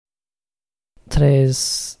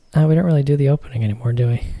today's... we don't really do the opening anymore, do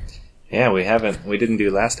we? Yeah, we haven't. We didn't do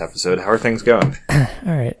last episode. How are things going?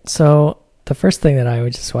 All right. So the first thing that I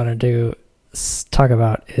would just want to talk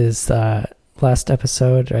about is last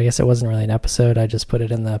episode. I guess it wasn't really an episode. I just put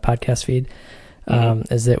it in the podcast feed.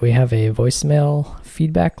 Is that we have a voicemail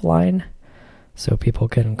feedback line. So people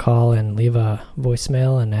can call and leave a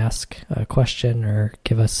voicemail and ask a question or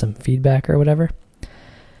give us some feedback or whatever.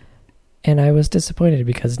 And I was disappointed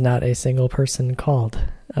because not a single person called.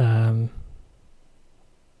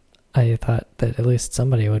 I thought that at least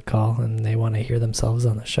somebody would call and they want to hear themselves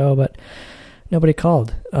on the show, but nobody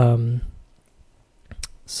called.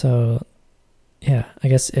 So, yeah, I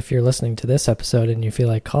guess if you're listening to this episode and you feel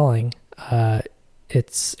like calling,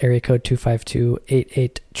 it's area code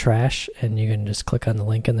 252-88-TRASH, and you can just click on the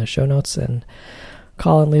link in the show notes and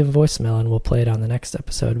call and leave a voicemail, and we'll play it on the next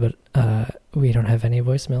episode. But we don't have any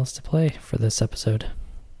voicemails to play for this episode.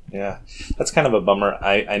 Yeah, that's kind of a bummer.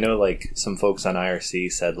 I know, like, some folks on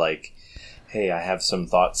IRC said, like, hey, I have some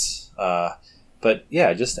thoughts. But,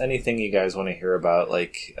 yeah, just anything you guys want to hear about.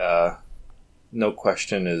 Like, no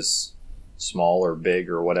question is small or big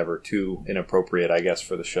or whatever, too inappropriate, I guess,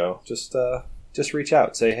 for the show. Just reach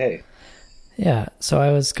out, say hey. Yeah, so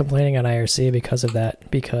I was complaining on IRC because of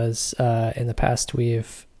that, because in the past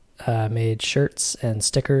we've made shirts and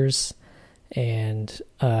stickers, and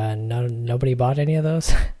nobody bought any of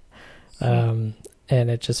those. And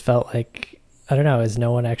it just felt like, I don't know, is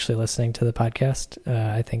no one actually listening to the podcast?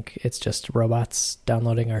 I think it's just robots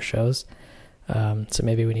downloading our shows. So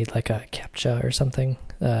maybe we need like a CAPTCHA or something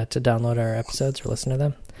to download our episodes or listen to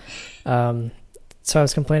them. So I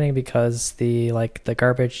was complaining because the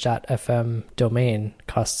garbage.fm domain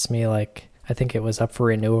costs me I think it was up for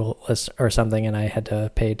renewal or something, and I had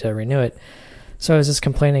to pay to renew it. So I was just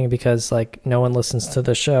complaining because no one listens to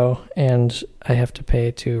the show and I have to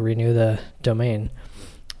pay to renew the domain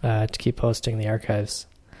to keep posting the archives.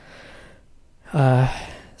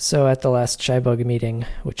 So at the last Shybug meeting,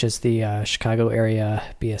 which is the Chicago area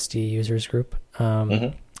BSD users group,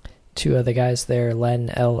 two of the guys there, Len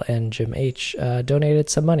L and Jim H, donated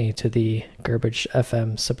some money to the Garbage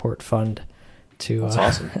FM support fund to That's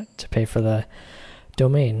awesome. to pay for the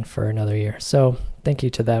domain for another year. So thank you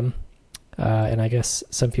to them. And I guess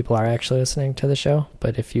some people are actually listening to the show,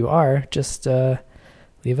 but if you are, just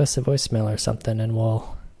leave us a voicemail or something and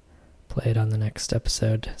we'll play it on the next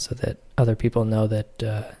episode so that other people know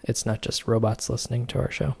that it's not just robots listening to our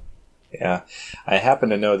show. Yeah, I happen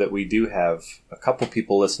to know that we do have a couple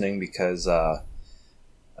people listening because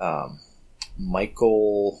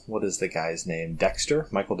Michael, what is the guy's name?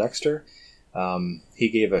 Michael Dexter. He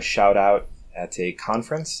gave a shout out at a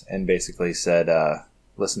conference and basically said,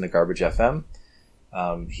 listen to Garbage FM.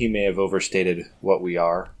 He may have overstated what we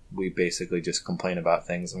are. We basically just complain about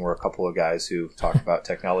things, and we're a couple of guys who talk about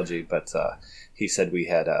technology, but he said we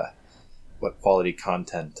had what quality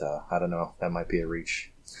content. I don't know. That might be a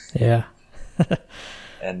reach. Yeah.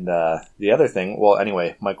 And the other thing, well,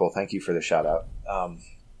 anyway, Michael, thank you for the shout out.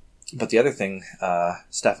 But the other thing,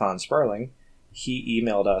 Stefan Sperling, he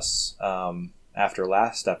emailed us after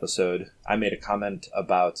last episode. I made a comment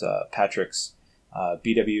about Patrick's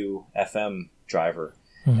BWFM driver,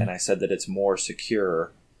 and I said that it's more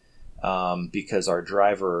secure because our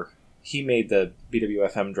driver, he made the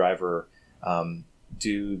BWFM driver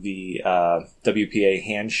do the WPA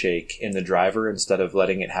handshake in the driver instead of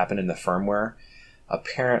letting it happen in the firmware.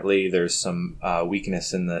 Apparently, there's some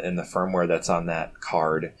weakness in the firmware that's on that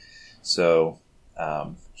card, so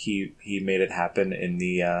he made it happen in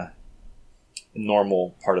the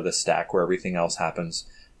normal part of the stack where everything else happens,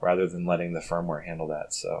 rather than letting the firmware handle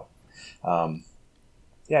that. So,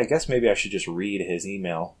 yeah, I guess maybe I should just read his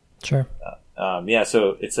email. Sure. Yeah,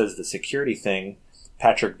 so it says the security thing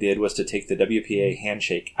Patrick did was to take the WPA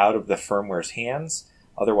handshake out of the firmware's hands.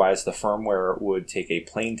 Otherwise, the firmware would take a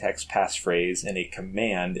plain text passphrase and a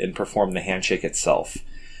command and perform the handshake itself.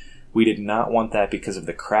 We did not want that because of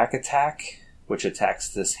the crack attack, which attacks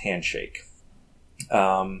this handshake.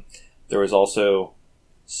 There was also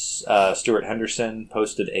Stuart Henderson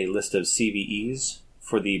posted a list of CVEs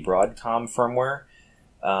for the Broadcom firmware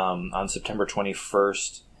on September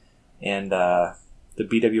 21st, and the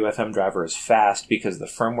BWFM driver is fast because the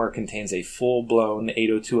firmware contains a full-blown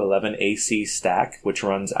 802.11 AC stack, which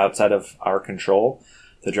runs outside of our control.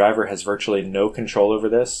 The driver has virtually no control over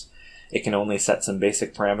this. It can only set some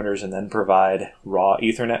basic parameters and then provide raw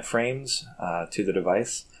Ethernet frames to the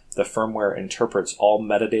device. The firmware interprets all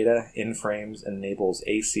metadata in frames and enables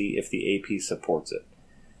AC if the AP supports it.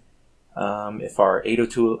 If our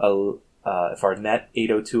net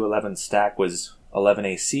 802.11 stack was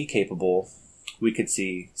 11AC capable, we could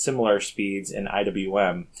see similar speeds in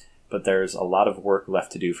IWM, but there's a lot of work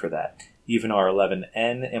left to do for that. Even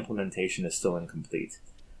R11N implementation is still incomplete.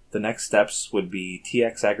 The next steps would be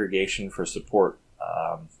TX aggregation for support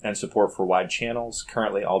and support for wide channels.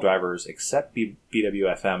 Currently, all drivers except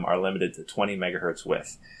BWFM are limited to 20 megahertz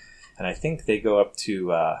width. And I think they go up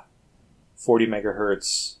to 40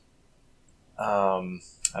 megahertz on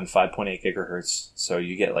 5.8 gigahertz. So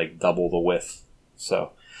you get like double the width.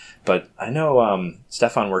 So, but I know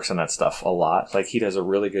Stefan works on that stuff a lot. Like, he does a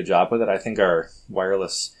really good job with it. I think our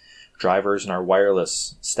wireless drivers and our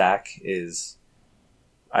wireless stack is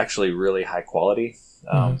actually really high quality.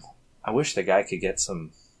 I wish the guy could get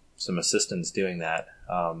some assistance doing that.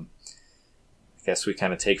 I guess we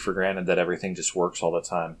kind of take for granted that everything just works all the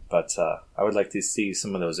time, but I would like to see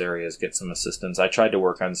some of those areas get some assistance. I tried to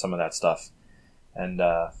work on some of that stuff, and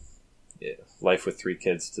life with 3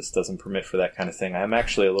 kids just doesn't permit for that kind of thing. I'm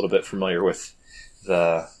actually a little bit familiar with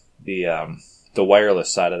the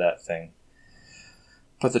wireless side of that thing,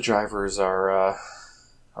 but the drivers are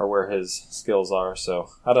where his skills are. So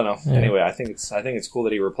I don't know. Yeah. Anyway, I think it's cool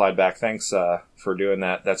that he replied back. Thanks for doing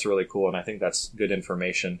that. That's really cool, and I think that's good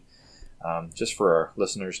information just for our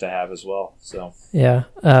listeners to have as well. So yeah,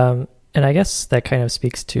 and I guess that kind of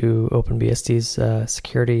speaks to OpenBSD's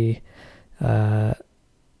security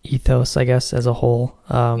ethos, I guess, as a whole.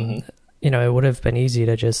 It would have been easy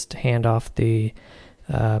to just hand off the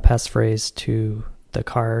passphrase to the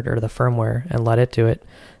card or the firmware and let it do it,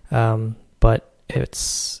 but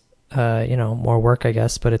it's more work, I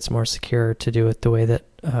guess, but it's more secure to do it the way that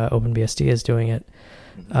OpenBSD is doing it.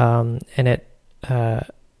 And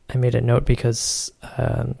I made a note because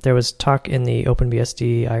there was talk in the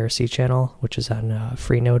OpenBSD IRC channel, which is on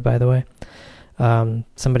Freenode, by the way.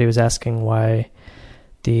 Somebody was asking why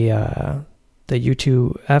the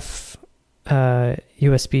U2F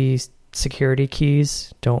USB security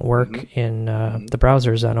keys don't work in the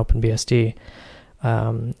browsers on OpenBSD.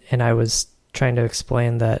 And I was trying to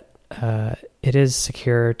explain that it is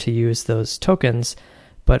secure to use those tokens,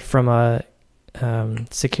 but from a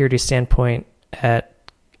security standpoint at,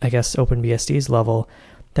 I guess, OpenBSD's level,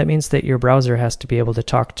 that means that your browser has to be able to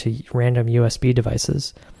talk to random USB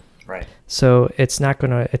devices. Right. So it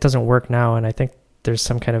doesn't work now, and I think there's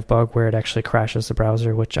some kind of bug where it actually crashes the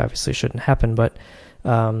browser, which obviously shouldn't happen, but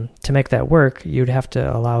to make that work, you'd have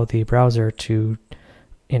to allow the browser to,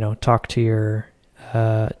 talk to your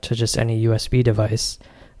to just any USB device,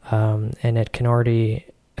 and it can already,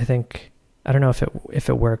 I don't know if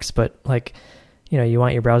it works, but like, you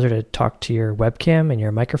want your browser to talk to your webcam and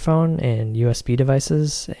your microphone and USB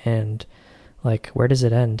devices, and like, where does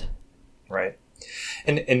it end? Right.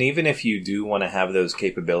 And even if you do want to have those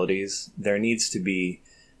capabilities, there needs to be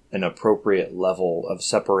an appropriate level of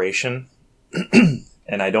separation.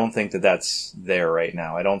 And I don't think that that's there right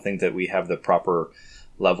now. I don't think that we have the proper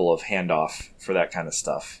level of handoff for that kind of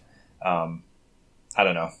stuff. I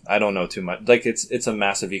don't know. I don't know too much. Like, it's a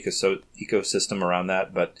massive ecosystem around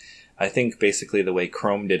that, but I think basically the way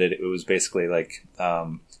Chrome did it, it was basically like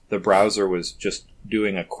the browser was just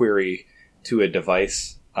doing a query to a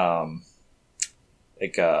device.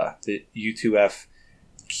 The U2F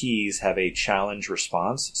keys have a challenge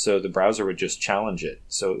response, so the browser would just challenge it.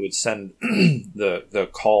 So it would send the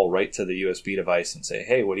call right to the USB device and say,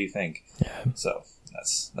 "Hey, what do you think?" Yeah. So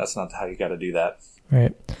that's not how you got to do that.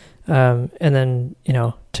 Right. And then,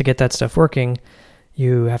 to get that stuff working,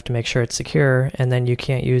 you have to make sure it's secure, and then you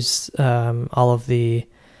can't use all of the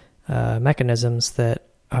mechanisms that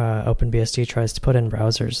OpenBSD tries to put in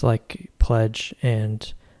browsers, like Pledge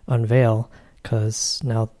and Unveil, because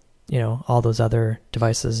now, all those other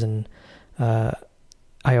devices and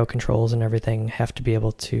I/O controls and everything have to be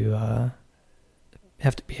able to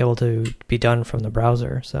be done from the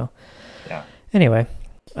browser. So, yeah. Anyway,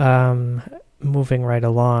 moving right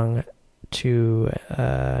along to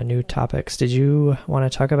new topics. Did you want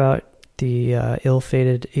to talk about the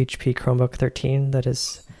ill-fated HP Chromebook 13 that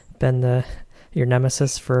has been your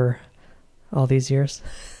nemesis for all these years?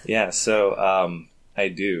 Yeah, so I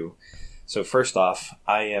do. So first off,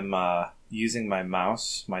 I am using my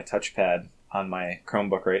mouse, my touchpad on my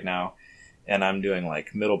Chromebook right now, and I'm doing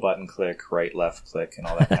like middle button click, right, left click, and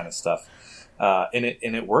all that kind of stuff. And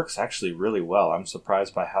it works actually really well. I'm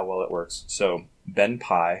surprised by how well it works. So Ben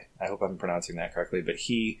Pai, I hope I'm pronouncing that correctly, but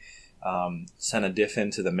he sent a diff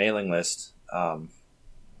into the mailing list.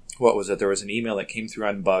 What was it? There was an email that came through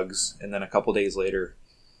on bugs, and then a couple days later,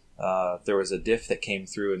 there was a diff that came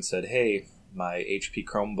through and said, "Hey, my HP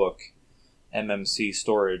Chromebook MMC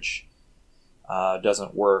storage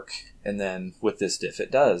doesn't work," and then with this diff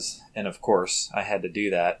it does. And of course I had to do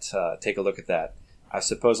that, take a look at that, I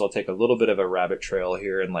suppose I'll take a little bit of a rabbit trail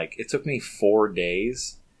here. And like, it took me 4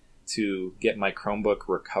 days to get my Chromebook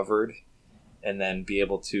recovered and then be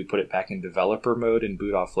able to put it back in developer mode and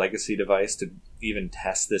boot off legacy device to even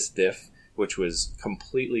test this diff, which was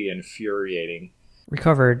completely infuriating.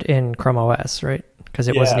 Recovered in Chrome OS, right? Because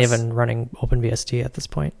it wasn't Yes. even running OpenBSD at this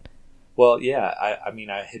point. Well, yeah, I mean,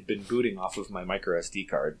 I had been booting off of my micro SD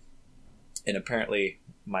card, and apparently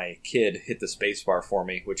my kid hit the spacebar for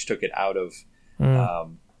me, which took it out of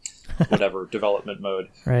whatever development mode.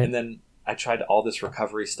 Right. And then I tried all this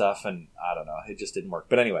recovery stuff, and I don't know, it just didn't work.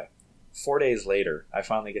 But anyway, 4 days later, I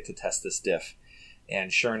finally get to test this diff,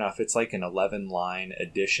 and sure enough, it's like an 11-line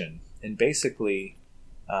addition. And basically,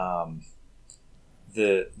 the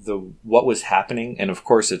what was happening, and of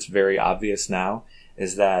course it's very obvious now,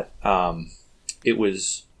 is that it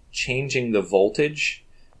was changing the voltage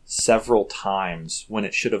several times when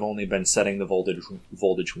it should have only been setting the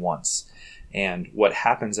voltage once. And what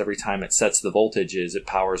happens every time it sets the voltage is it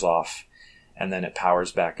powers off and then it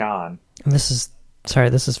powers back on. And this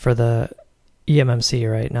is for the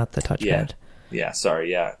eMMC, right? Not the touchpad. Yeah,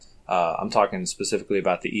 sorry, yeah. I'm talking specifically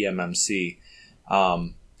about the eMMC.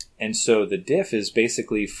 And so the diff is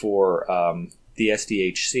basically for the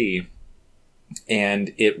SDHC,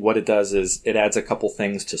 and what it does is it adds a couple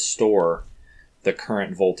things to store the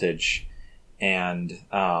current voltage and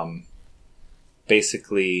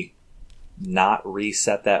basically not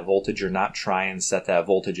reset that voltage or not try and set that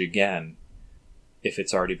voltage again if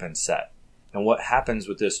it's already been set. And what happens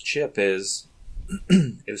with this chip is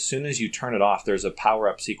as soon as you turn it off, there's a power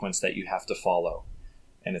up sequence that you have to follow.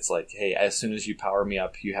 And it's like, hey, as soon as you power me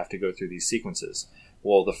up, you have to go through these sequences.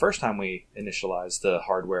 Well, the first time we initialize the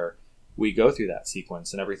hardware, we go through that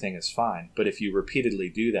sequence and everything is fine. But if you repeatedly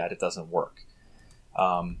do that, it doesn't work.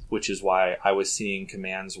 Which is why I was seeing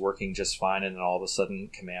commands working just fine, and then all of a sudden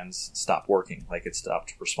commands stopped working, like it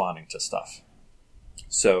stopped responding to stuff.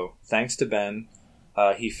 So thanks to Ben,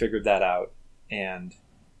 he figured that out, and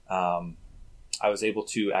I was able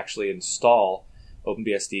to actually install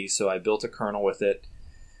OpenBSD. So I built a kernel with it.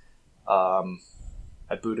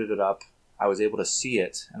 I booted it up. I was able to see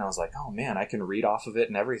it, and I was like, oh man, I can read off of it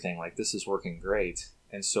and everything. Like, this is working great.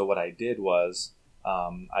 And so what I did was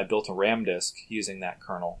I built a RAM disk using that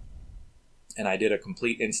kernel, and I did a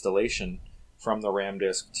complete installation from the RAM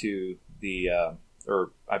disk to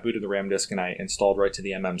I booted the RAM disk and I installed right to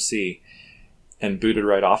the MMC and booted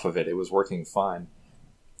right off of it. It was working fine.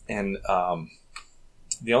 And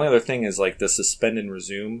the only other thing is, like, the suspend and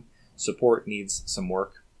resume support needs some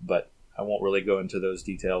work, but I won't really go into those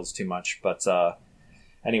details too much. But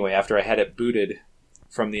anyway, after I had it booted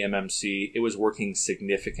from the MMC, it was working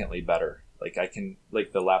significantly better. Like,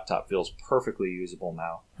 the laptop feels perfectly usable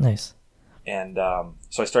now. Nice. And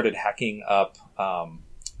so I started hacking up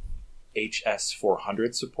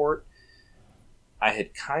HS400 support. I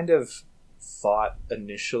had kind of thought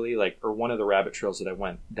initially, or one of the rabbit trails that I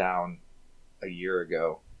went down a year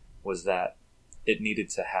ago was that it needed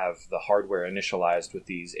to have the hardware initialized with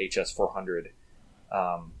these HS400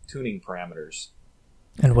 tuning parameters.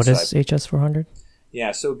 And what is HS400?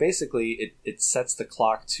 Yeah, so basically it sets the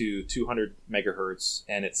clock to 200 megahertz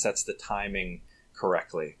and it sets the timing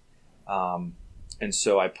correctly. And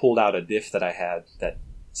so I pulled out a diff that I had that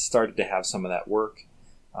started to have some of that work.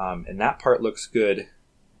 And that part looks good.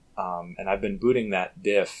 And I've been booting that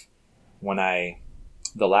diff.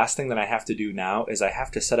 The last thing that I have to do now is I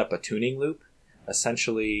have to set up a tuning loop.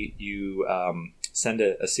 Essentially, you send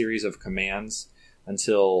a series of commands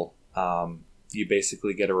until you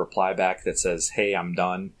basically get a reply back that says, hey, I'm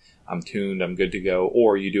done, I'm tuned, I'm good to go.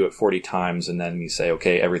 Or you do it 40 times and then you say,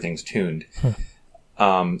 okay, everything's tuned.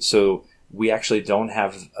 So we actually don't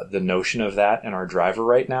have the notion of that in our driver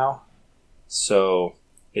right now. So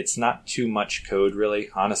it's not too much code, really.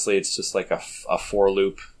 Honestly, it's just like a for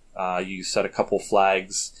loop. You set a couple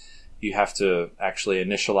flags. You have to actually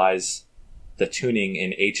initialize the tuning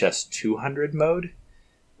in HS200 mode,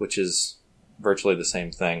 which is virtually the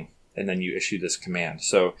same thing. And then you issue this command.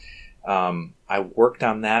 So I worked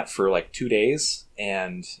on that for like 2 days.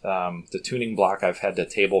 And the tuning block I've had to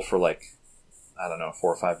table for 4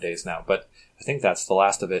 or 5 days now. But I think that's the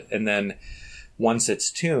last of it. And then once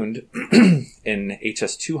it's tuned in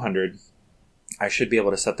HS200, I should be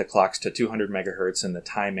able to set the clocks to 200 megahertz and the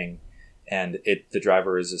timing. And the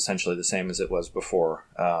driver is essentially the same as it was before.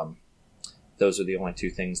 Those are the only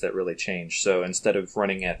two things that really change. So instead of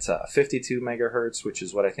running at 52 megahertz, which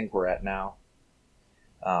is what I think we're at now,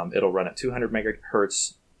 it'll run at 200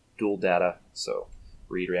 megahertz dual data. So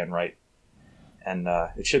read and write. And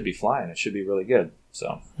it should be flying. It should be really good.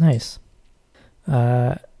 So nice.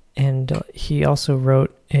 And he also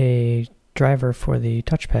wrote a driver for the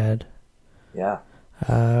touchpad. Yeah.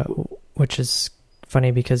 Which is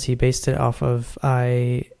funny because he based it off of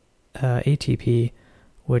ATP,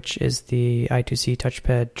 which is the I2C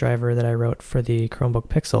touchpad driver that I wrote for the Chromebook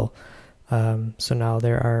Pixel. So now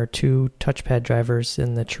there are 2 touchpad drivers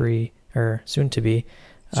in the tree, or soon to be.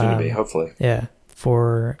 Soon to be, hopefully. Yeah,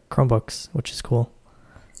 for Chromebooks, which is cool.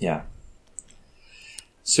 Yeah.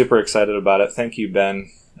 Super excited about it. Thank you, Ben.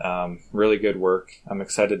 Really good work. I'm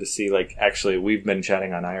excited to see, actually, we've been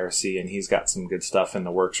chatting on IRC, and he's got some good stuff in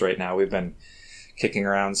the works right now. We've been kicking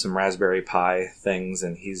around some Raspberry Pi things,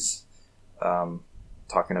 and he's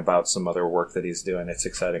talking about some other work that he's doing. It's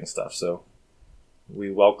exciting stuff. So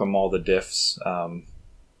we welcome all the diffs.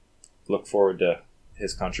 Look forward to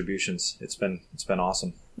his contributions. It's been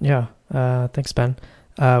awesome. Yeah. Thanks, Ben.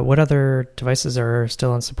 What other devices are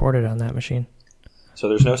still unsupported on that machine? So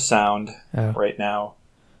there's no sound right now.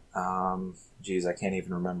 I can't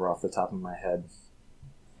even remember off the top of my head.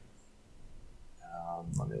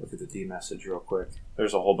 Let me look at the D message real quick.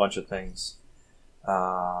 There's a whole bunch of things.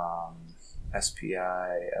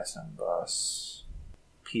 SPI, SN Bus,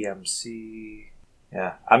 PMC.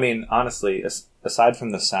 Yeah, I mean, honestly, aside from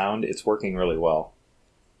the sound, it's working really well.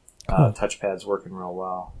 Cool. Touchpad's working real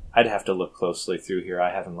well. I'd have to look closely through here. I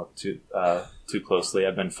haven't looked too closely.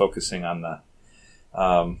 I've been focusing on the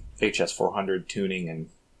HS400 tuning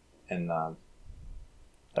and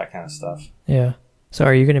that kind of stuff. Yeah. So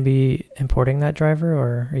are you going to be importing that driver,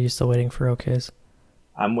 or are you still waiting for OKs?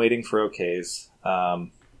 I'm waiting for OKs.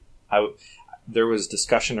 There was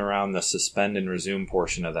discussion around the suspend and resume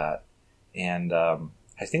portion of that, and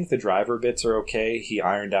I think the driver bits are okay. He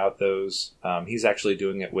ironed out those. He's actually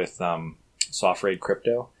doing it with SoftRaid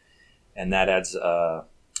Crypto, and that adds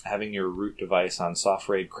having your root device on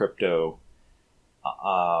SoftRaid Crypto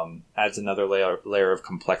adds another layer of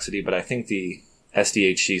complexity. But I think the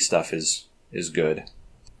SDHC stuff is good.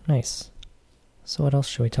 Nice. So what else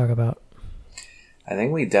should we talk about? I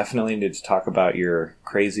think we definitely need to talk about your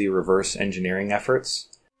crazy reverse engineering efforts.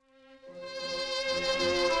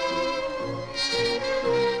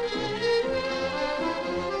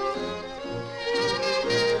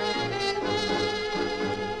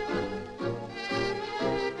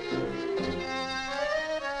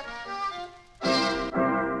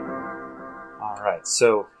 All right.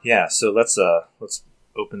 So let's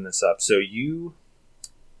open this up. So you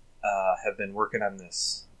have been working on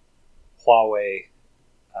this Huawei.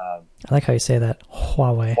 I like how you say that.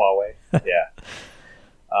 Huawei. Yeah.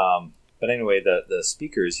 But anyway, the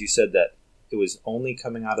speakers, you said that it was only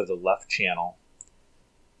coming out of the left channel,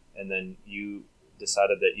 and then you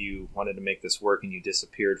decided that you wanted to make this work, and you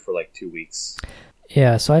disappeared for 2 weeks.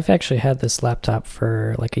 Yeah, so I've actually had this laptop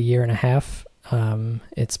for a year and a half.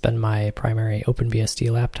 It's been my primary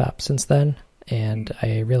OpenBSD laptop since then, and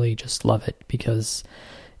I really just love it because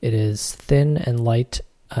it is thin and light.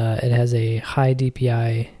 It has a high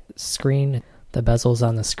DPI screen. The bezels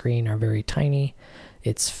on the screen are very tiny.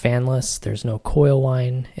 It's fanless. There's no coil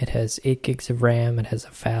whine. It has 8 gigs of RAM. It has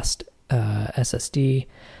a fast SSD.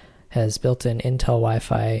 Has built-in Intel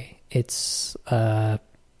Wi-Fi. It's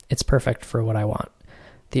perfect for what I want.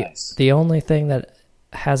 Nice. The only thing that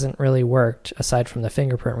hasn't really worked, aside from the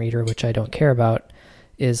fingerprint reader, which I don't care about,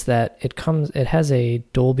 is that it has a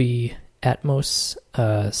Dolby Atmos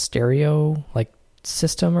stereo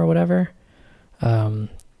system or whatever,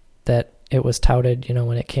 that it was touted,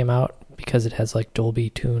 when it came out, because it has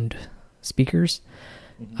Dolby tuned speakers.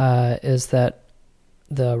 Is that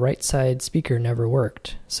the right side speaker never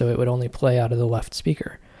worked, so it would only play out of the left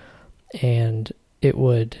speaker, and it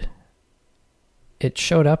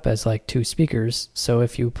showed up as 2 speakers. So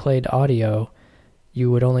if you played audio,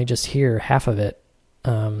 you would only just hear half of it.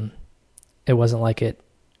 It wasn't like it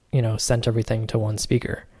sent everything to one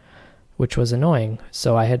speaker, which was annoying.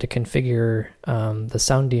 So I had to configure the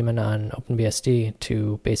Sound Daemon on OpenBSD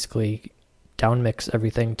to basically downmix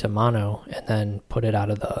everything to mono and then put it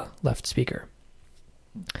out of the left speaker.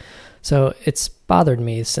 So it's bothered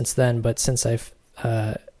me since then, but since I've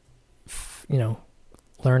learned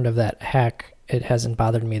of that hack, it hasn't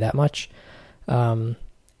bothered me that much. And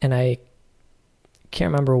I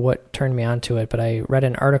can't remember what turned me onto it, but I read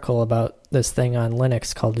an article about this thing on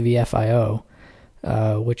Linux called VFIO,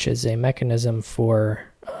 which is a mechanism for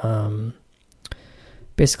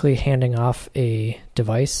basically handing off a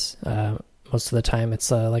device. Most of the time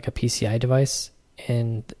it's like a PCI device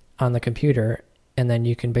on the computer, and then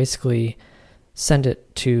you can basically send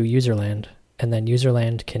it to userland, and then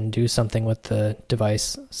userland can do something with the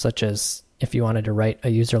device, such as if you wanted to write a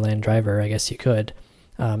userland driver, I guess you could.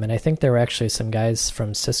 And I think there were actually some guys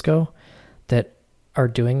from Cisco that are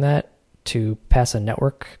doing that to pass a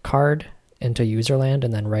network card into userland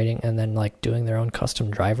and then writing and then like doing their own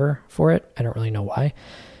custom driver for it. I don't really know why.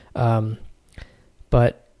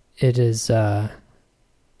 But it is,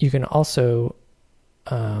 you can also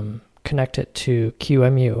connect it to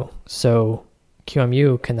QEMU. So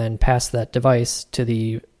QEMU can then pass that device to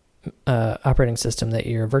the operating system that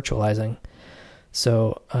you're virtualizing.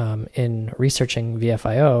 So in researching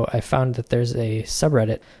VFIO, I found that there's a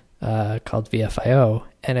subreddit called VFIO,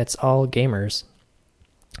 and it's all gamers.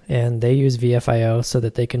 And they use VFIO so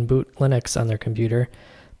that they can boot Linux on their computer,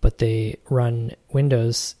 but they run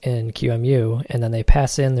Windows in QEMU, and then they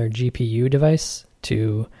pass in their GPU device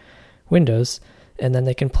to Windows, and then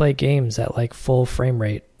they can play games at like full frame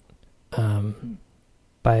rate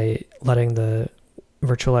by letting the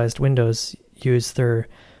virtualized Windows use their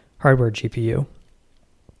hardware GPU.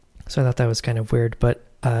 So I thought that was kind of weird, but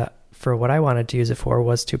for what I wanted to use it for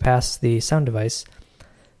was to pass the sound device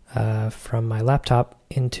from my laptop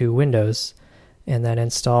into Windows and then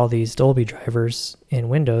install these Dolby drivers in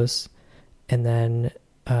Windows, and then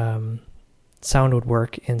sound would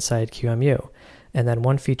work inside QEMU. And then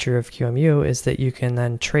one feature of QEMU is that you can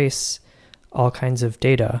then trace all kinds of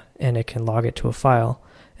data and it can log it to a file.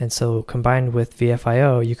 And so combined with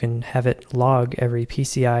VFIO, you can have it log every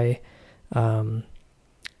PCI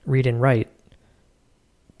read and write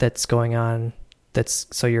that's going on.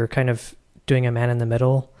 So you're kind of doing a man in the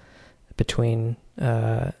middle between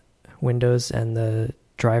Windows and the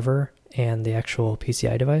driver and the actual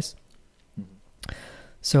PCI device. Mm-hmm.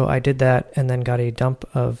 So I did that and then got a dump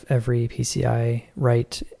of every PCI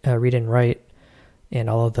read and write and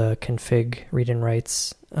all of the config read and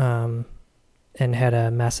writes, and had a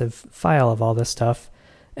massive file of all this stuff.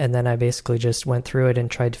 And then I basically just went through it and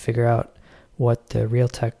tried to figure out what the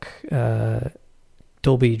Realtek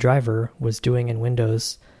Dolby driver was doing in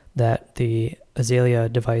Windows that the Azalea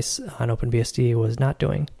device on OpenBSD was not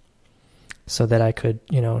doing, so that I could,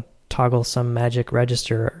 toggle some magic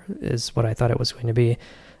register is what I thought it was going to be.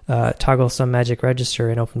 Toggle some magic register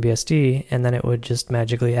in OpenBSD, and then it would just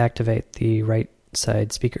magically activate the right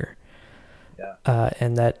side speaker. Yeah.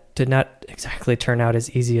 And that did not exactly turn out as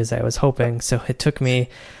easy as I was hoping. So it took me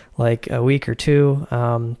like a week or two,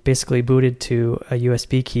 basically booted to a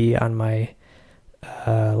USB key on my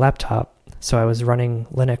laptop. So I was running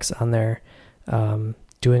Linux on there,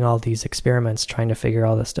 doing all these experiments, trying to figure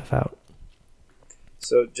all this stuff out.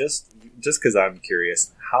 So just because I'm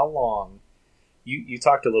curious, how long, you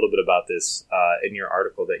talked a little bit about this in your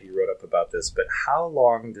article that you wrote up about this, but how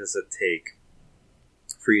long does it take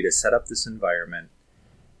for you to set up this environment,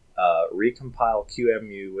 recompile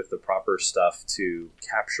QEMU with the proper stuff to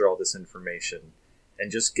capture all this information,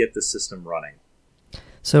 and just get the system running?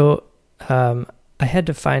 So I had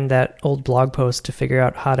to find that old blog post to figure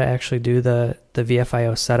out how to actually do the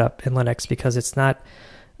VFIO setup in Linux, because it's not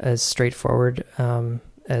as straightforward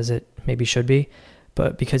as it maybe should be.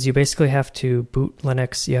 But because you basically have to boot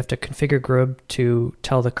Linux, you have to configure Grub to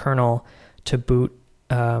tell the kernel to boot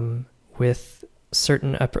with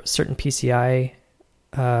certain PCI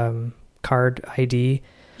card ID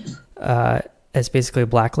as basically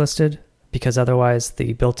blacklisted, because otherwise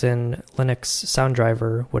the built-in Linux sound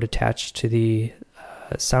driver would attach to the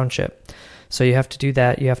sound chip. So you have to do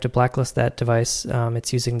that. You have to blacklist that device.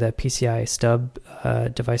 It's using the PCI stub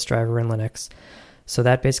device driver in Linux. So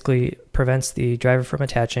that basically prevents the driver from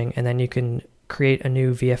attaching, and then you can create a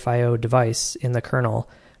new VFIO device in the kernel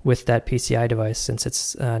with that PCI device, since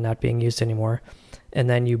it's not being used anymore. And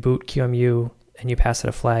then you boot QEMU and you pass it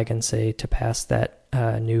a flag and say to pass that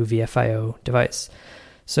new VFIO device.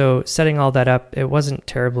 So setting all that up, it wasn't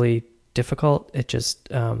terribly difficult. It just,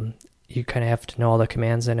 you kind of have to know all the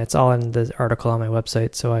commands, and it's all in the article on my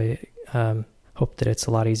website. So I hope that it's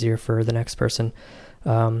a lot easier for the next person.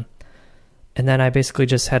 And then I basically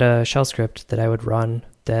just had a shell script that I would run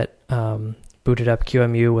that booted up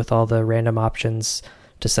QEMU with all the random options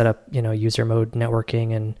to set up, user mode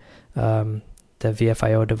networking and the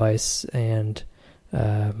VFIO device, and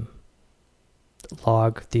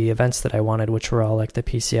log the events that I wanted, which were all like the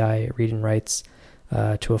PCI read and writes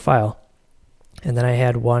to a file. And then I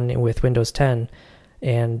had one with Windows 10,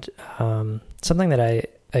 and something that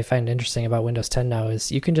I find interesting about Windows 10 now is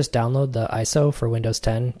you can just download the ISO for Windows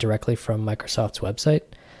 10 directly from Microsoft's website.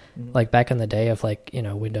 Mm-hmm. Like back in the day of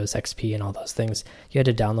Windows XP and all those things, you had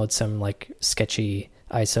to download some like sketchy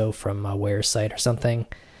ISO from a Ware site or something.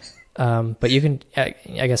 But you can, I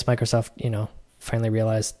guess Microsoft, finally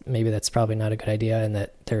realized maybe that's probably not a good idea, and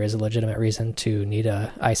that there is a legitimate reason to need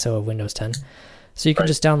a ISO of Windows 10. So you can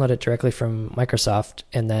just download it directly from Microsoft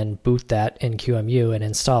and then boot that in QEMU and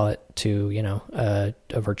install it to, a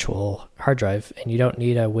virtual hard drive. And you don't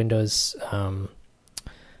need a Windows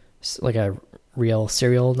like a real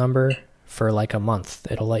serial number for like a month.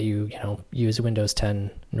 It'll let you, use Windows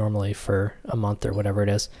 10 normally for a month or whatever it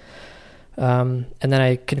is. And then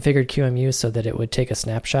I configured QEMU so that it would take a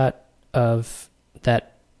snapshot of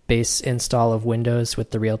that base install of Windows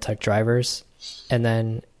with the Realtek drivers, and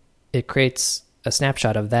then it creates a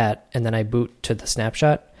snapshot of that, and then I boot to the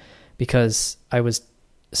snapshot, because I was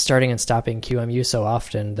starting and stopping QEMU so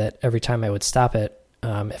often that every time I would stop it,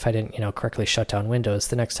 if I didn't, correctly shut down Windows,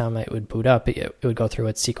 the next time it would boot up, it would go through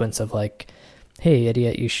its sequence of like, hey,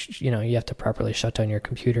 idiot, you have to properly shut down your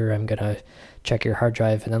computer. I'm going to check your hard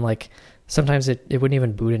drive. And then like sometimes it wouldn't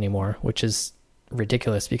even boot anymore, which is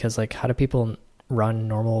ridiculous, because like how do people run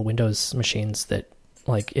normal Windows machines that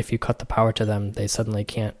like if you cut the power to them, they suddenly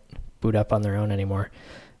can't boot up on their own anymore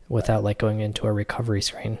without like going into a recovery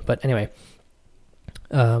screen. But anyway,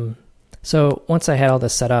 so once I had all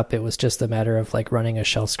this set up, it was just a matter of like running a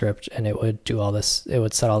shell script, and it would do all this. It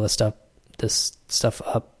would set all this stuff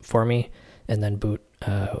up for me, and then boot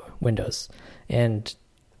Windows. And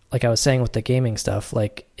like I was saying with the gaming stuff,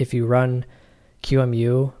 like if you run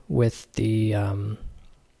QEMU with the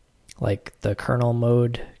like the kernel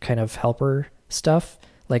mode kind of helper stuff,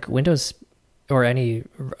 like Windows or any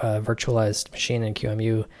virtualized machine in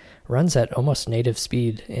QEMU runs at almost native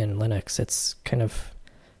speed in Linux. It's kind of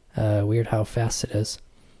weird how fast it is.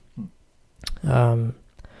 So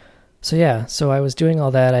I was doing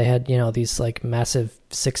all that. I had, these like massive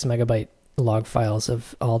 6 megabyte log files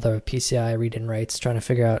of all the PCI read and writes, trying to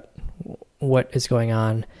figure out what is going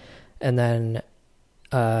on. And then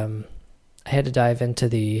I had to dive into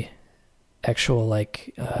the actual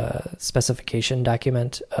like specification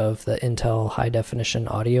document of the Intel high definition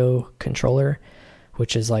audio controller,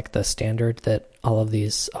 which is like the standard that all of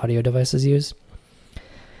these audio devices use.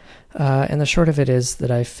 And the short of it is that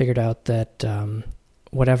I figured out that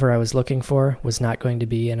whatever I was looking for was not going to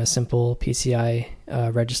be in a simple PCI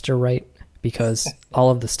register write, because all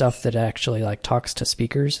of the stuff that actually like talks to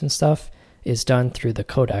speakers and stuff is done through the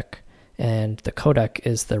codec, and the codec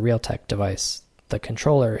is the Realtek device. The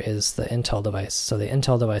controller is the Intel device. So the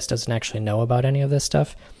Intel device doesn't actually know about any of this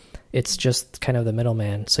stuff. It's just kind of the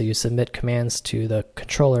middleman. So you submit commands to the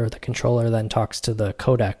controller then talks to the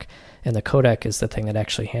codec, and the codec is the thing that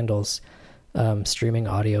actually handles streaming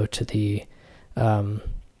audio to the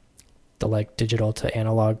like digital to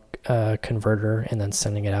analog converter, and then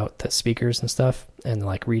sending it out to speakers and stuff, and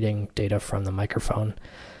like reading data from the microphone.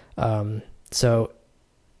 So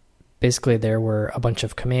basically there were a bunch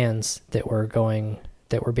of commands that were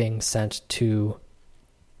being sent to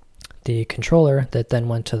the controller that then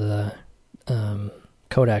went to the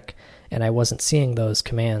codec, and I wasn't seeing those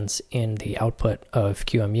commands in the output of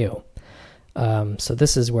QEMU. So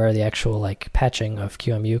this is where the actual like patching of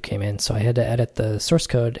QEMU came in. So I had to edit the source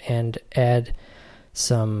code and add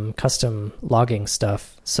some custom logging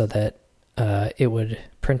stuff so that it would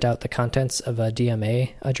print out the contents of a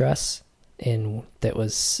DMA address that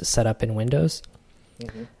was set up in Windows.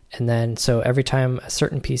 Mm-hmm. And then so every time a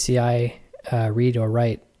certain PCI read or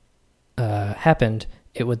write happened,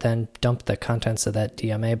 it would then dump the contents of that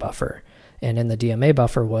DMA buffer. And in the DMA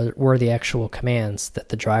buffer were the actual commands that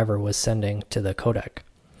the driver was sending to the codec.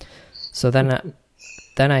 So then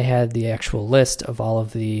I had the actual list of all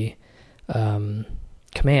of the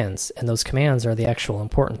commands, and those commands are the actual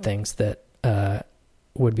important things that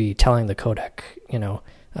would be telling the codec,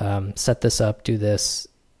 set this up, do this,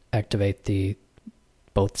 activate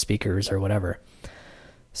both speakers or whatever.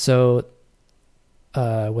 So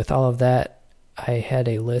with all of that, I had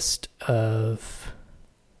a list of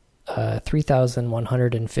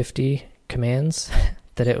 3,150 commands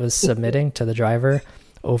that it was submitting to the driver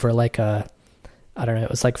over like it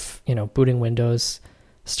was like, booting Windows,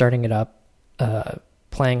 starting it up,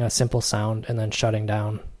 playing a simple sound, and then shutting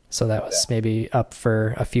down. So that was maybe up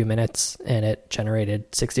for a few minutes, and it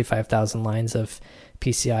generated 65,000 lines of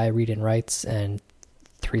PCI read and writes and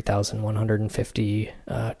 3,150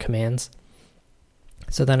 commands.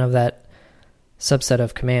 So then of that subset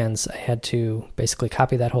of commands, I had to basically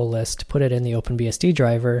copy that whole list, put it in the OpenBSD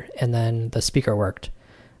driver, and then the speaker worked.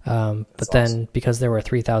 But then because there were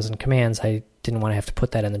 3,000 commands, I didn't want to have to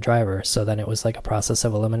put that in the driver. So then it was like a process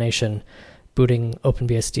of elimination, booting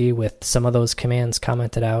OpenBSD with some of those commands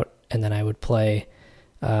commented out, and then I would play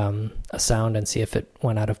a sound and see if it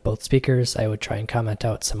went out of both speakers. I would try and comment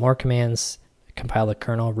out some more commands, compile the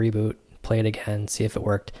kernel, reboot, play it again, see if it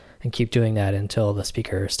worked, and keep doing that until the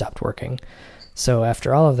speaker stopped working. So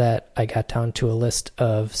after all of that, I got down to a list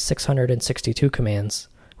of 662 commands,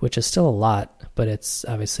 which is still a lot, but it's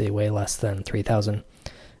obviously way less than 3,000.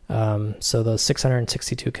 So those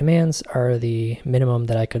 662 commands are the minimum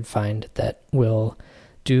that I could find that will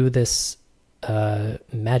do this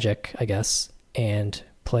magic, I guess, and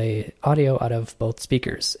play audio out of both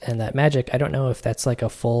speakers. And that magic, I don't know if that's like a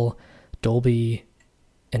full Dolby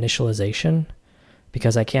initialization,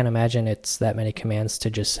 because I can't imagine it's that many commands to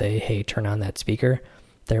just say, hey, turn on that speaker.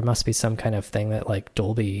 There must be some kind of thing that like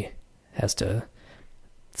Dolby has to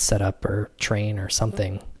set up or train or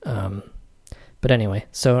something. But anyway,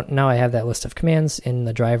 so now I have that list of commands in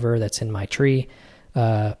the driver that's in my tree.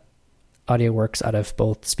 Audio works out of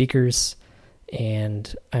both speakers,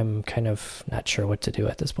 and I'm kind of not sure what to do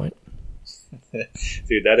at this point.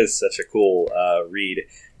 Dude, that is such a cool read.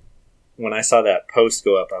 When I saw that post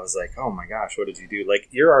go up, I was like, oh my gosh, what did you do? Like,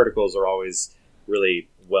 your articles are always really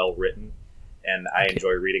well written, and I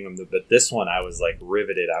enjoy reading them. But this one, I was like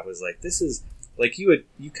riveted. I was like, this is like, you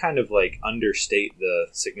kind of like understate the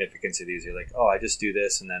significance of these. You're like, oh, I just do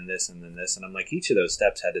this and then this and then this. And I'm like, each of those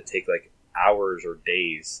steps had to take like hours or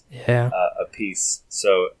days a piece.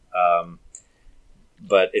 So,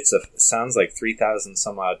 but it sounds like 3,000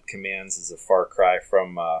 some odd commands is a far cry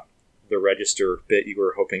from the register bit you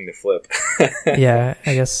were hoping to flip. Yeah,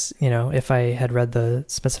 I guess, if I had read the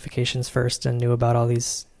specifications first and knew about all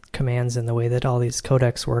these commands and the way that all these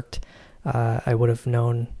codecs worked, I would have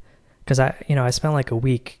known, because I spent like a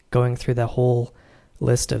week going through the whole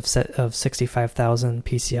list of 65,000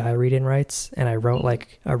 PCI read-in writes, and I wrote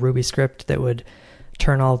like a Ruby script that would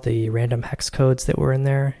turn all the random hex codes that were in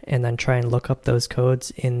there and then try and look up those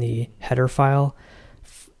codes in the header file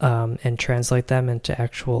and translate them into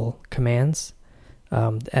actual commands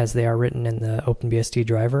as they are written in the OpenBSD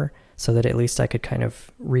driver, so that at least I could kind of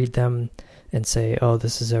read them and say, oh,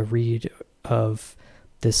 this is a read of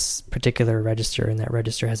this particular register, and that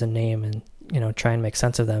register has a name, and try and make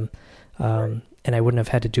sense of them. Right. And I wouldn't have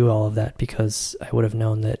had to do all of that, because I would have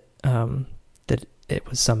known that that it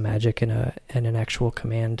was some magic in an actual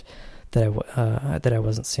command that I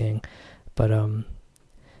wasn't seeing. But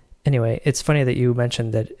anyway, it's funny that you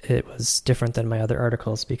mentioned that it was different than my other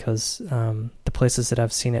articles, because the places that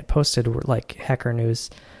I've seen it posted were like Hacker News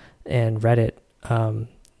and Reddit.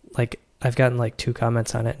 Like, I've gotten like 2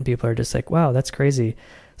 comments on it, and people are just like, wow, that's crazy.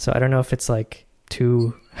 So I don't know if it's like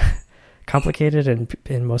too complicated,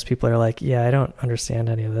 and most people are like, yeah, I don't understand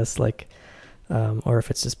any of this, like, or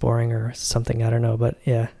if it's just boring or something, I don't know. But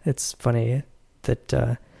yeah, it's funny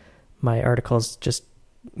that my articles just,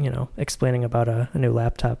 explaining about a new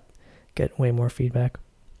laptop get way more feedback.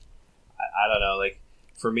 I don't know, like,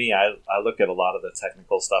 for me, I look at a lot of the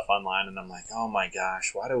technical stuff online, and I'm like, oh my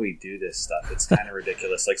gosh, why do we do this stuff? It's kind of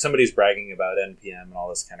ridiculous. Like, somebody's bragging about NPM and all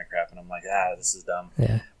this kind of crap, and I'm like, this is dumb.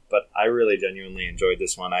 Yeah. But I really genuinely enjoyed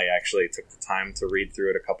this one. I actually took the time to read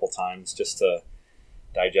through it a couple times just to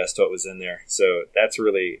digest what was in there. So that's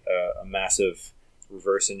really a massive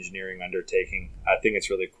reverse engineering undertaking. I think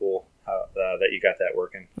it's really cool how, that you got that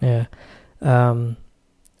working. Yeah.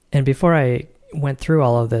 And before I went through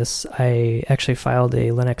all of this, I actually filed a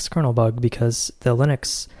Linux kernel bug, because the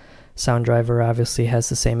Linux sound driver obviously has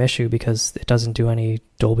the same issue, because it doesn't do any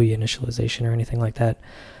Dolby initialization or anything like that.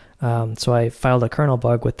 So I filed a kernel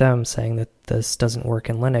bug with them saying that this doesn't work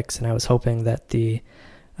in Linux, and I was hoping that the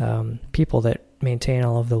people that maintain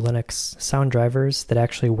all of the Linux sound drivers that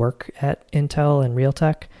actually work at Intel and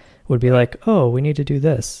Realtek would be like, oh, we need to do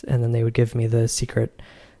this, and then they would give me the secret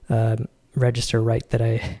register write that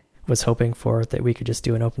I was hoping for, that we could just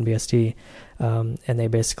do an OpenBSD. And they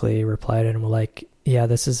basically replied and were like, yeah,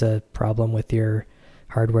 this is a problem with your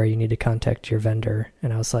hardware, you need to contact your vendor.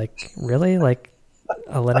 And I was like, really? Like,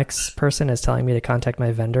 a Linux person is telling me to contact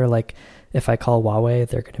my vendor? Like, if I call Huawei,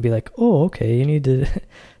 they're going to be like, oh, okay, you need to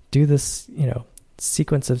do this,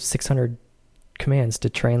 sequence of 600 commands to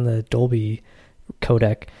train the Dolby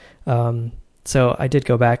codec. So I did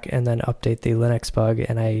go back and then update the Linux bug,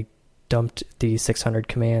 and I dumped the 600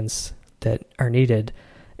 commands that are needed.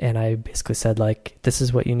 And I basically said, like, this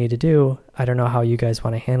is what you need to do. I don't know how you guys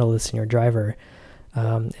want to handle this in your driver.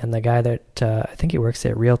 And the guy that I think he works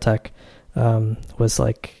at Realtek was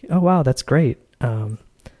like, oh, wow, that's great.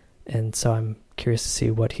 And so I'm curious to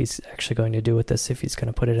see what he's actually going to do with this, if he's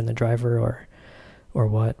going to put it in the driver or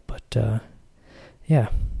what. But yeah.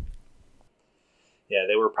 Yeah,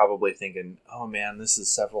 they were probably thinking, oh man, this is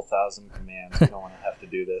several thousand commands. We don't want to have to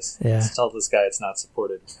do this. Yeah. Let's tell this guy it's not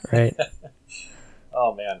supported. Right.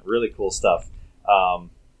 Oh man, really cool stuff.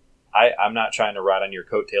 I'm not trying to ride on your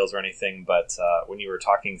coattails or anything, but when you were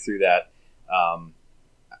talking through that, I'm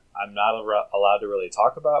not allowed to really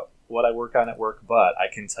talk about what I work on at work, but I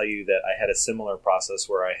can tell you that I had a similar process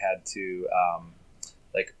where I had to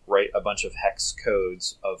write a bunch of hex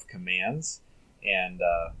codes of commands, and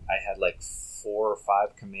I had like 4 or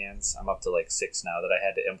 5 commands. I'm up to like 6 now that I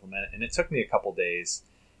had to implement, and it took me a couple days.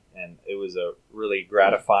 And it was a really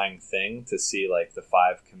gratifying thing to see like the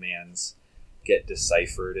 5 commands get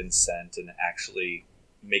deciphered and sent and actually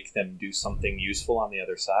make them do something useful on the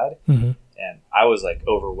other side. Mm-hmm. And I was like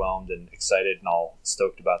overwhelmed and excited and all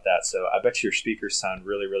stoked about that. So I bet your speakers sound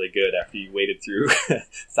really, really good after you waded through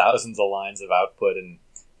thousands of lines of output and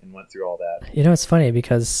went through all that. You know, it's funny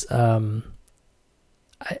because I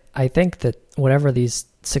think that whatever these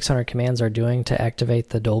 600 commands are doing to activate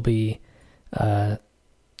the Dolby,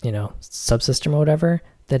 subsystem or whatever,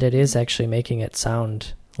 that it is actually making it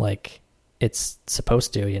sound like it's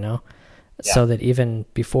supposed to, Yeah. So that even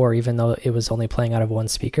before, even though it was only playing out of one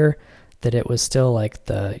speaker, that it was still like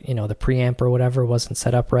the preamp or whatever wasn't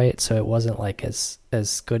set up right. So it wasn't like as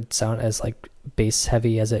good sound as like bass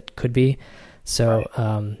heavy as it could be. So,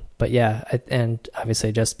 right. But yeah, and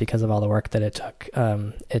obviously just because of all the work that it took,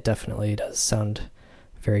 it definitely does sound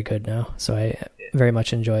very good now. So I very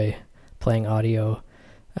much enjoy playing audio,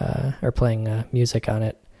 or playing music on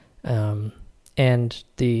it. And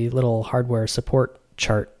the little hardware support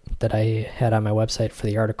chart that I had on my website for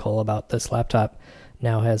the article about this laptop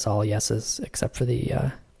now has all yeses except for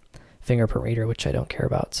the fingerprint reader, which I don't care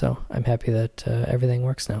about. So I'm happy that everything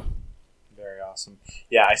works now. Very awesome.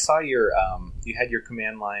 Yeah, I saw your you had your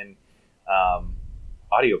command line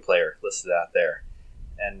audio player listed out there,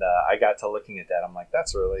 and I got to looking at that. I'm like,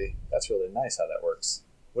 that's really nice how that works.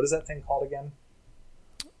 What is that thing called again?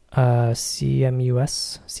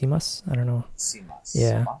 CMUS, I don't know. CMUS.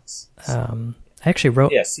 Yeah. CMUS? I actually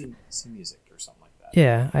wrote. Yeah, C Music or something like that.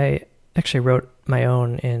 Yeah, I actually wrote my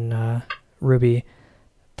own in Ruby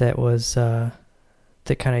that was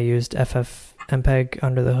that kind of used FFmpeg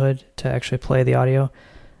under the hood to actually play the audio.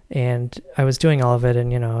 And I was doing all of it,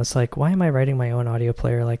 and I was like, why am I writing my own audio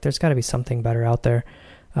player? Like, there's got to be something better out there.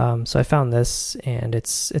 So I found this, and it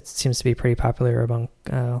seems to be pretty popular among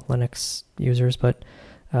Linux users. But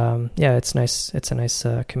yeah, it's nice. It's a nice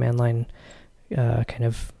command line kind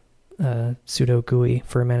of pseudo GUI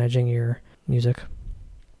for managing your music.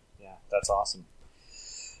 Yeah, that's awesome.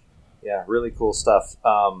 Yeah, really cool stuff.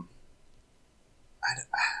 I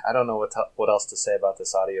don't know what else to say about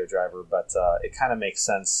this audio driver, but it kind of makes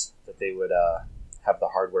sense that they would have the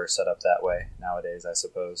hardware set up that way nowadays, I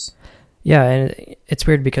suppose. Yeah, and it's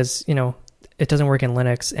weird because, it doesn't work in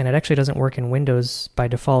Linux, and it actually doesn't work in Windows by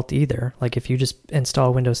default either. Like if you just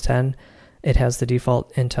install Windows 10, it has the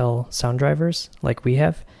default Intel sound drivers like we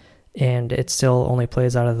have, and it still only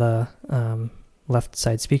plays out of the left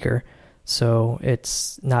side speaker. So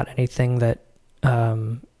it's not anything that,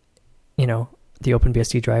 the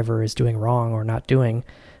OpenBSD driver is doing wrong or not doing.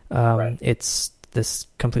 Right. It's this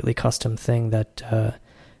completely custom thing that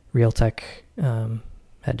Realtek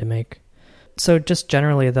had to make. So just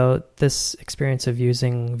generally, though, this experience of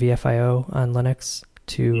using VFIO on Linux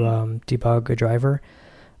to debug a driver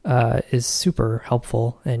is super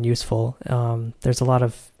helpful and useful. There's a lot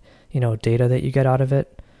of data that you get out of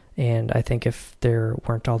it, and I think if there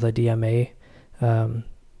weren't all the DMA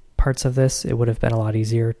parts of this, it would have been a lot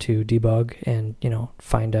easier to debug and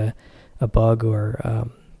find a bug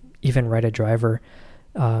or even write a driver.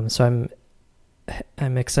 So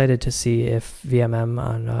I'm excited to see if VMM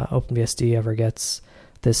on OpenBSD ever gets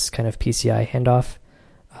this kind of PCI handoff,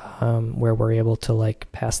 where we're able to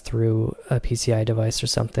like pass through a PCI device or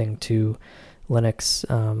something to Linux,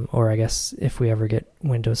 or I guess if we ever get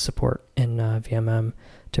Windows support in VMM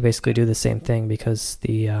to basically do the same thing, because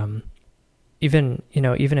the even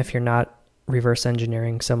if you're not reverse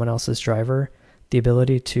engineering someone else's driver, the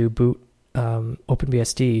ability to boot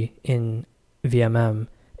OpenBSD in VMM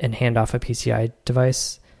and hand off a PCI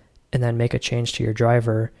device and then make a change to your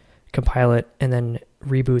driver, compile it, and then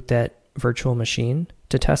reboot that virtual machine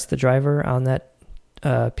to test the driver on that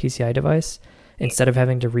PCI device instead of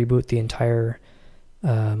having to reboot the entire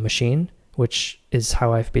machine, which is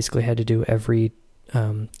how I've basically had to do every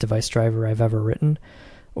device driver I've ever written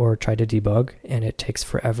or tried to debug, and it takes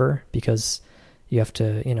forever because you have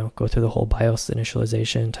to, go through the whole BIOS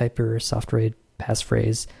initialization, type your software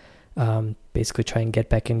passphrase, basically try and get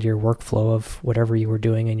back into your workflow of whatever you were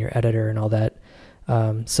doing in your editor and all that.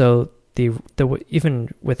 So the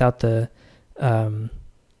even without the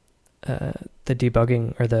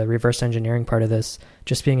debugging or the reverse engineering part of this,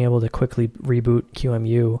 just being able to quickly reboot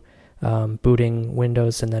QEMU, booting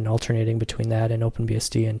Windows and then alternating between that and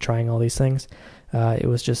OpenBSD and trying all these things, it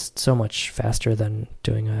was just so much faster than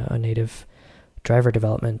doing a native driver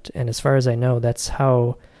development. And as far as I know, that's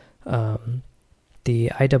how the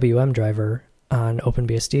IWM driver on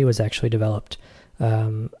OpenBSD was actually developed.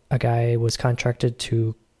 A guy was contracted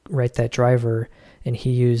to write that driver, and he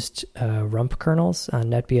used rump kernels on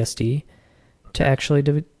NetBSD to actually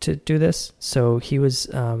do this. So he was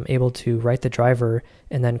able to write the driver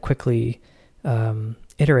and then quickly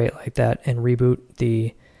iterate like that and reboot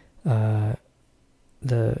the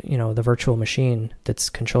virtual machine that's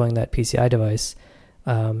controlling that PCI device.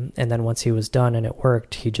 And then once he was done and it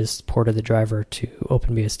worked, he just ported the driver to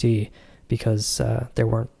OpenBSD because there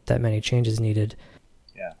weren't that many changes needed.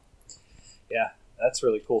 Yeah, that's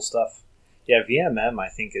really cool stuff. Yeah, VMM I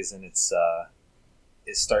think is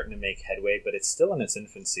starting to make headway, but it's still in its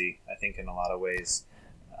infancy. I think in a lot of ways,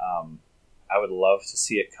 I would love to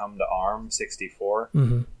see it come to ARM64.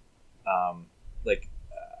 Mm-hmm.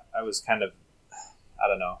 I was kind of, I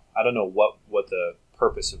don't know what the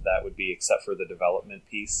purpose of that would be except for the development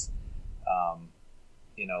piece.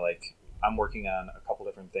 I'm working on a couple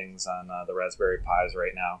different things on the Raspberry Pis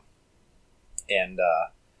right now, and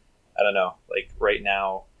I don't know, like right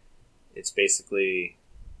now it's basically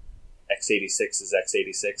x86 is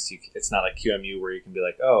x86. It's not like QEMU where you can be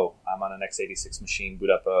like, oh, I'm on an x86 machine, boot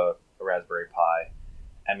up a Raspberry Pi,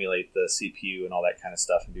 emulate the CPU and all that kind of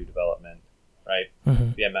stuff and do development, right?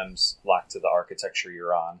 Mm-hmm. VMM's locked to the architecture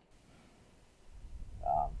you're on.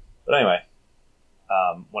 But anyway,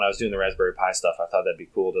 when I was doing the Raspberry Pi stuff, I thought that'd be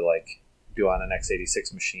cool to like do on an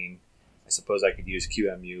x86 machine. I suppose I could use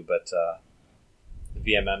QEMU, but the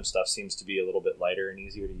VMM stuff seems to be a little bit lighter and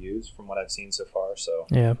easier to use from what I've seen so far. So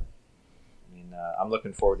yeah, I mean, I'm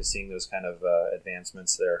looking forward to seeing those kind of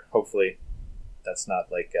advancements there. Hopefully, that's not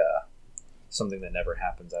like something that never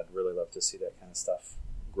happens. I'd really love to see that kind of stuff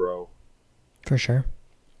grow. For sure.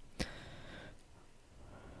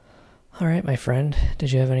 All right, my friend.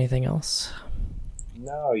 Did you have anything else?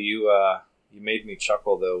 No, you made me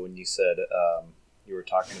chuckle though when you said you were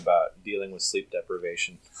talking about dealing with sleep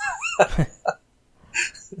deprivation.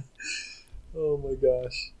 Oh my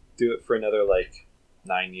gosh! Do it for another like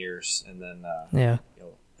 9 years, and then yeah,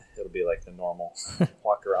 it'll be like the normal.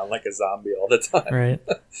 Walk around like a zombie all the time. Right.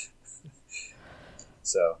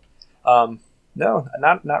 So, no,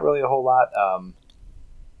 not really a whole lot.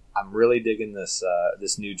 I'm really digging this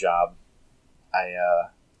new job.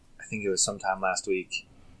 I think it was sometime last week,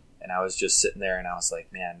 and I was just sitting there, and I was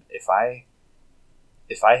like, man, if I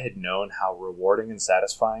had known how rewarding and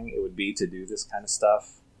satisfying it would be to do this kind of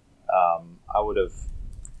stuff, I would have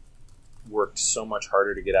worked so much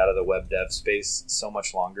harder to get out of the web dev space so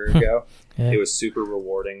much longer ago. Yeah. It was super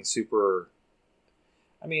rewarding,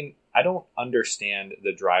 I mean, I don't understand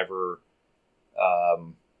the driver.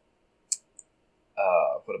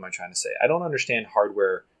 What am I trying to say? I don't understand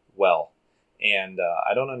hardware well, and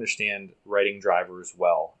I don't understand writing drivers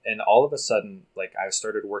well. And all of a sudden, like I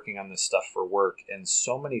started working on this stuff for work, and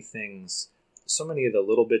so many of the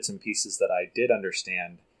little bits and pieces that I did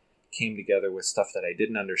understand came together with stuff that I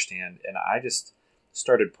didn't understand, and I just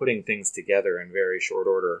started putting things together in very short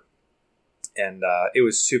order. And it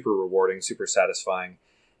was super rewarding, super satisfying.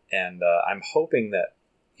 And I'm hoping that,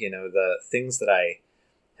 the things that I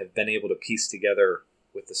have been able to piece together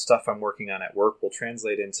with the stuff I'm working on at work will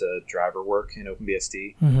translate into driver work in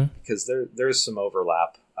OpenBSD, mm-hmm. because there's some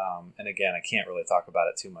overlap. And again, I can't really talk about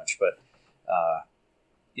it too much, but,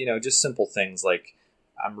 just simple things like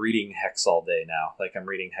I'm reading hex all day now. Like I'm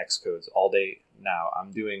reading hex codes all day now.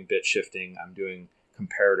 I'm doing bit shifting. I'm doing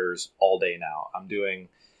comparators all day now. I'm doing,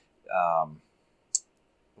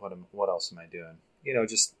 what else am I doing? I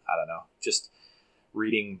don't know, just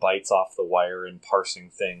reading bytes off the wire and parsing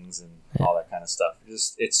things and all that kind of stuff.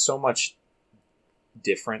 It's so much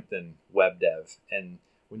different than web dev. And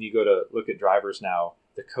when you go to look at drivers now,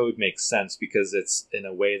 the code makes sense because it's in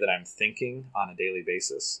a way that I'm thinking on a daily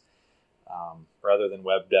basis, rather than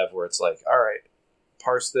web dev where it's like, all right,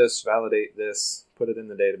 parse this, validate this, put it in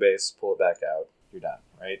the database, pull it back out, you're done,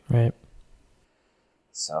 right? Right.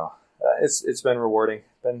 So it's been rewarding,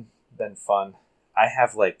 been fun. I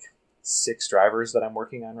have like 6 drivers that I'm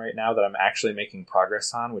working on right now that I'm actually making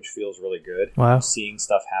progress on, which feels really good. Wow. I'm seeing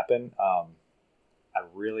stuff happen. I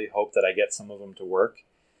really hope that I get some of them to work.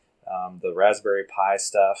 The Raspberry Pi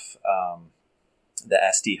stuff, the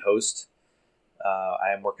SD host.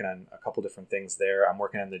 I am working on a couple different things there. I'm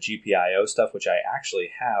working on the GPIO stuff, which I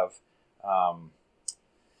actually have.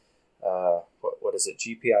 What is it?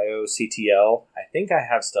 GPIO CTL. I think I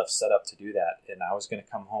have stuff set up to do that, and I was going to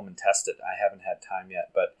come home and test it. I haven't had time yet,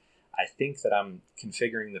 but I think that I'm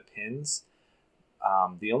configuring the pins.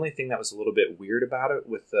 The only thing that was a little bit weird about it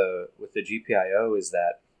with the GPIO is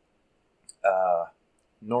that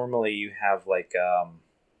normally you have like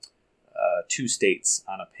 2 states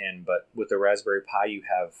on a pin, but with the Raspberry Pi you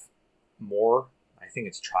have more. I think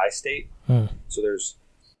it's tri-state. So there's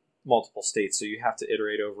multiple states, so you have to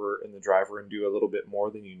iterate over in the driver and do a little bit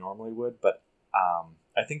more than you normally would. But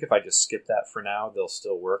I think if I just skip that for now, they'll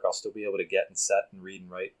still work. I'll still be able to get and set and read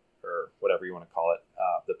and write, or whatever you want to call it,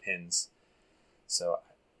 the pins. So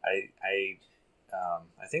I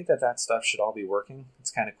think that stuff should all be working.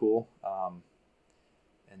 It's kind of cool.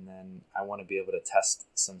 And then I want to be able to test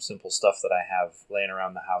some simple stuff that I have laying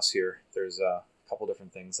around the house here. There's a couple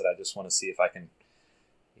different things that I just want to see if I can,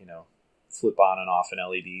 flip on and off an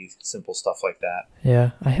LED, simple stuff like that.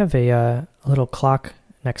 Yeah, I have a little clock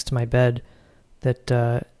next to my bed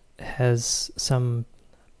that has some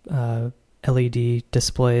LED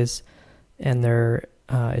displays, and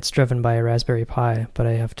it's driven by a Raspberry Pi, but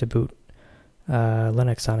I have to boot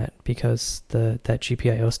Linux on it because that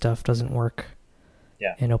GPIO stuff doesn't work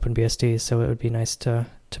in OpenBSD, so it would be nice to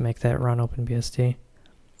make that run OpenBSD.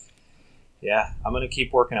 Yeah, I'm going to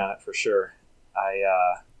keep working on it for sure.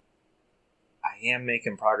 I am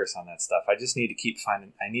making progress on that stuff. I just need to keep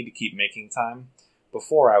making time.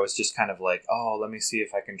 Before I was just kind of like, oh, let me see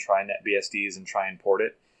if I can try NetBSDs and try and port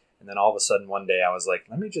it. And then all of a sudden one day I was like,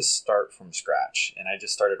 let me just start from scratch. And I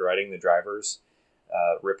just started writing the drivers,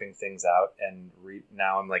 ripping things out, and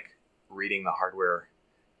now I'm like reading the hardware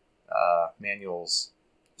manuals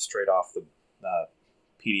straight off the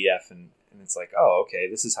PDF, and it's like, oh, okay,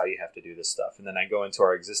 this is how you have to do this stuff. And then I go into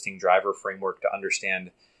our existing driver framework to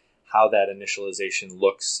understand how that initialization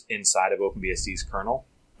looks inside of OpenBSD's kernel.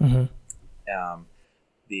 Mm-hmm.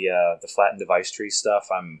 The flattened device tree stuff,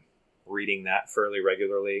 I'm reading that fairly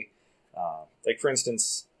regularly. Like for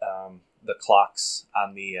instance, the clocks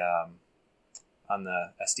on the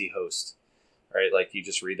SD host, right? Like you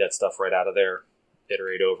just read that stuff right out of there,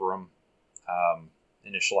 iterate over them,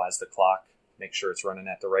 initialize the clock, make sure it's running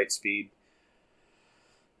at the right speed,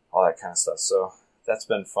 all that kind of stuff. So that's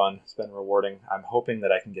been fun. It's been rewarding. I'm hoping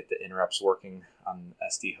that I can get the interrupts working on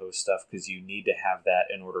SD host stuff, because you need to have that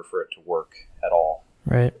in order for it to work at all.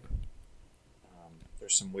 Right.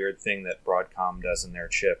 There's some weird thing that Broadcom does in their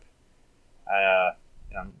chip.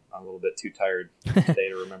 I'm a little bit too tired today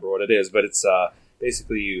to remember what it is, but it's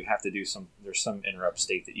basically you have to do there's some interrupt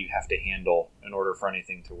state that you have to handle in order for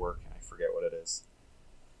anything to work, and I forget what it is.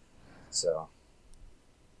 So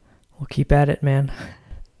we'll keep at it, man.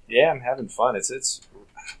 Yeah, I'm having fun. It's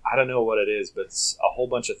I don't know what it is, but it's a whole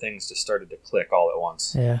bunch of things just started to click all at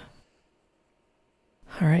once. Yeah.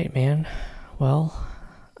 All right, man. Well,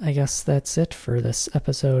 I guess that's it for this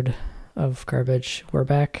episode of Garbage. We're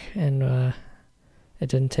back, and it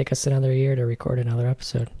didn't take us another year to record another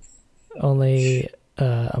episode. Only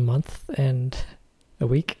a month and a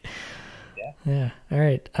week. Yeah. All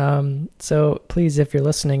right. So please, if you're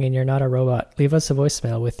listening and you're not a robot, leave us a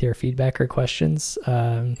voicemail with your feedback or questions.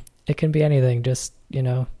 It can be anything. Just,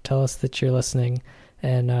 tell us that you're listening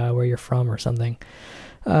and where you're from or something.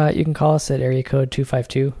 You can call us at area code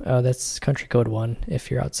 252. That's country code 1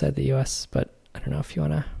 if you're outside the U.S., but I don't know if you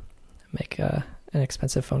want to make an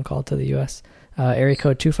expensive phone call to the U.S. Area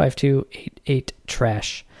code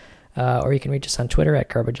 252-88-TRASH. Or you can reach us on Twitter at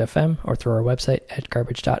GarbageFM or through our website at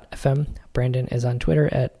garbage.fm. Brandon is on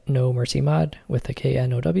Twitter at NoMercyMod with a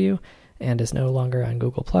KNOW and is no longer on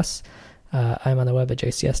Google+. I'm on the web at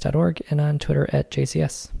jcs.org and on Twitter at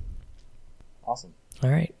JCS. Awesome.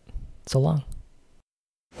 All right. So long.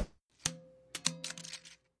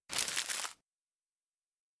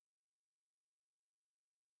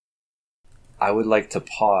 I would like to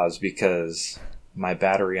pause because my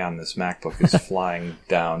battery on this MacBook is flying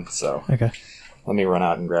down, so okay. Let me run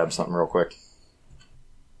out and grab something real quick.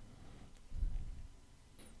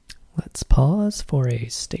 Let's pause for a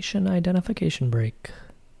station identification break.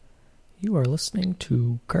 You are listening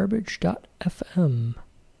to Garbage.fm.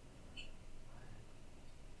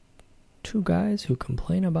 Two guys who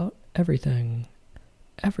complain about everything.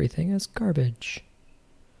 Everything is garbage.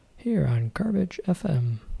 Here on Garbage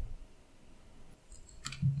FM.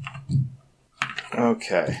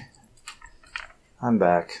 Okay. I'm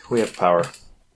back. We have power.